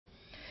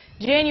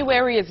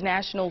January is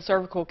National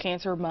Cervical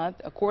Cancer Month.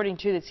 According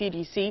to the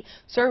CDC,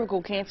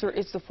 cervical cancer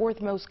is the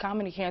fourth most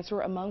common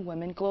cancer among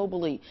women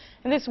globally.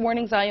 In this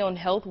morning's Eye on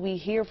Health, we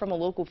hear from a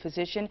local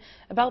physician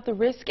about the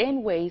risk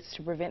and ways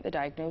to prevent the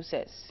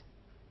diagnosis.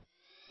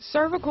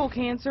 Cervical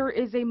cancer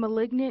is a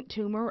malignant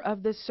tumor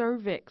of the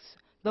cervix,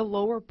 the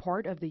lower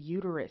part of the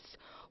uterus.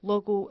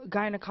 Local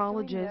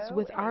gynecologist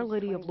with Our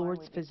Lady of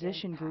Lourdes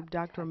physician group,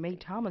 Dr. May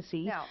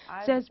Thomasy,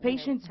 says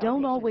patients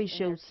don't always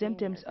show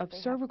symptoms of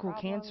cervical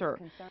cancer.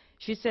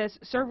 She says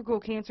cervical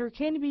cancer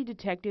can be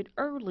detected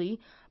early,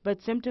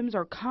 but symptoms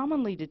are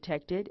commonly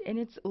detected in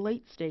its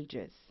late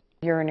stages.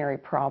 Urinary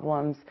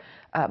problems,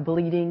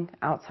 bleeding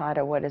outside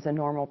of what is a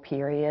normal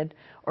period,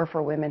 or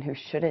for women who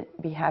shouldn't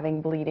be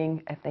having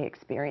bleeding, if they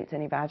experience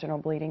any vaginal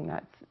bleeding,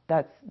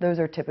 those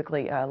are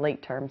typically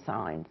late-term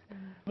signs.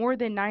 More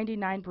than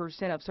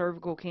 99% of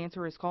cervical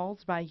cancer is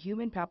caused by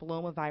human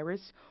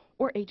papillomavirus,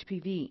 or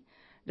HPV.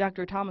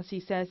 Dr. Thomasy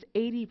says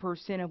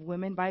 80% of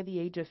women by the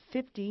age of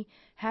 50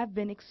 have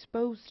been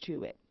exposed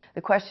to it.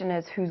 The question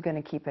is, who's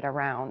going to keep it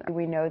around?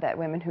 We know that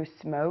women who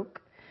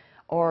smoke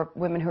or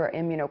women who are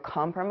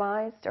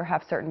immunocompromised or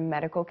have certain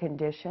medical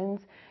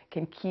conditions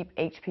can keep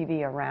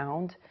HPV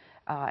around,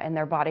 and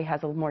their body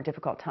has a more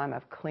difficult time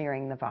of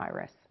clearing the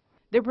virus.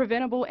 The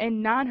preventable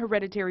and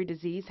non-hereditary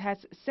disease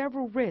has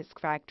several risk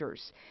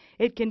factors.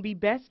 It can be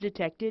best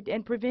detected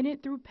and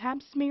prevented through pap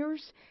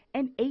smears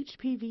and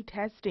HPV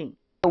testing.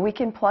 We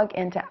can plug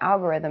into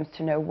algorithms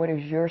to know what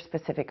is your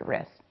specific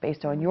risk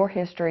based on your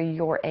history,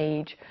 your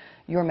age,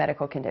 your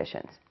medical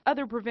conditions.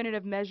 Other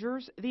preventative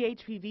measures, the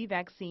HPV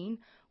vaccine,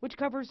 which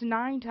covers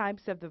 9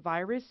 types of the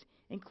virus,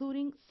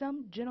 including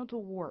some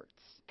genital warts.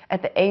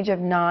 At the age of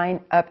 9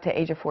 up to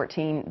age of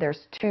 14,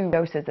 there's 2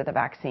 doses of the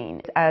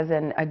vaccine. As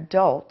an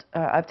adult,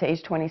 up to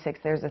age 26,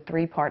 there's a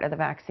 3-part of the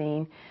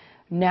vaccine.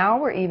 Now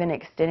we're even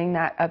extending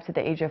that up to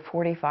the age of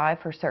 45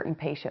 for certain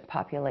patient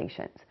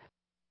populations.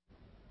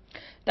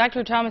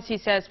 Dr. Thomasy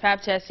says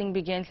pap testing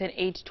begins at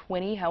age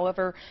 20.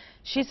 However,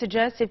 she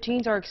suggests if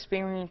teens are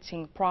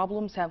experiencing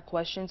problems, have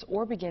questions,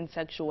 or begin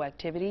sexual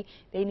activity,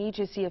 they need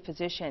to see a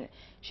physician.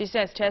 She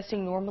says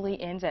testing normally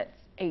ends at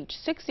age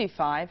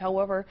 65.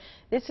 However,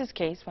 this is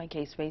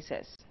case-by-case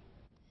basis.